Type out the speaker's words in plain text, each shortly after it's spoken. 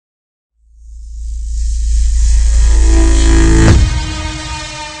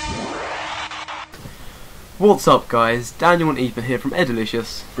What's up guys, Daniel and Ethan here from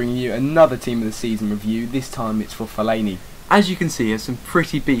theEDalicious, bringing you another Team of the Season review. This time it's for Fellaini. As you can see, he has some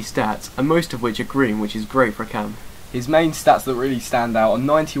pretty beast stats, and most of which are green, which is great for a cam. His main stats that really stand out are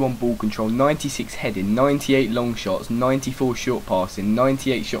 91 ball control, 96 heading, 98 long shots, 94 short passing,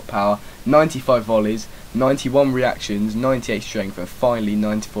 98 shot power, 95 volleys, 91 reactions, 98 strength, and finally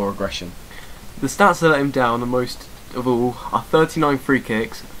 94 aggression. The stats that let him down the most of all are 39 free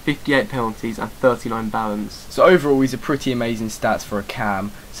kicks, 58 penalties and 39 balance. So overall he's a pretty amazing stats for a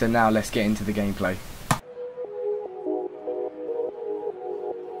cam, so now let's get into the gameplay.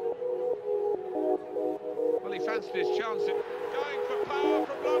 Well, he fancied his chance, going for power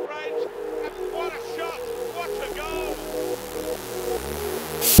from long range, and what a shot, what a goal!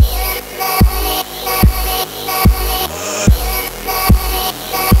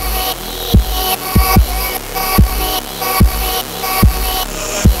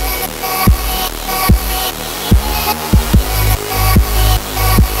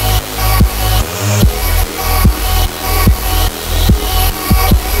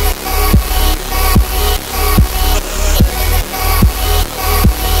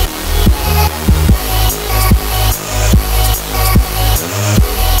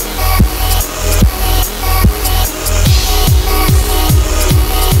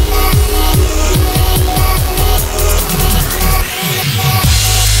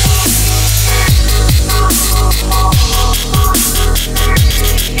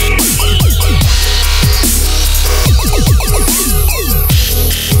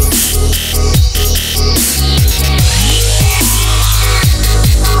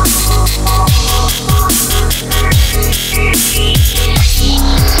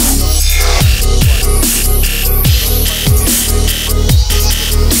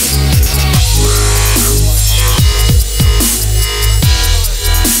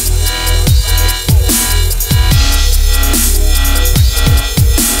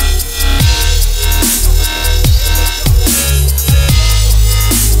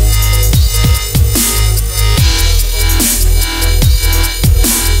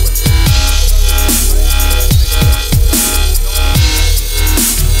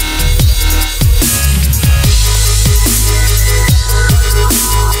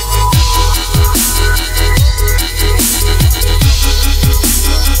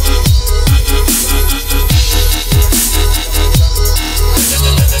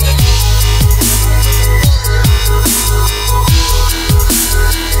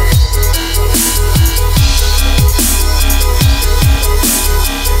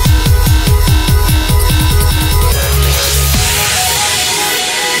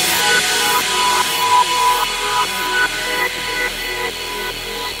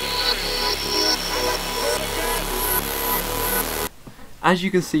 As you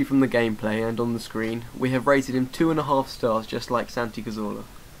can see from the gameplay and on the screen, we have rated him 2.5 stars, just like Santi Cazorla.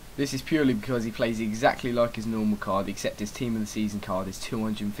 This is purely because he plays exactly like his normal card, except his Team of the Season card is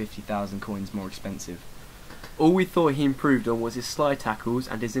 250,000 coins more expensive. All we thought he improved on was his slide tackles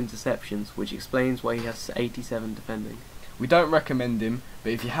and his interceptions, which explains why he has 87 defending. We don't recommend him,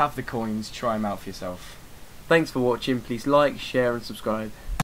 but if you have the coins, try him out for yourself. Thanks for watching, please like, share and subscribe.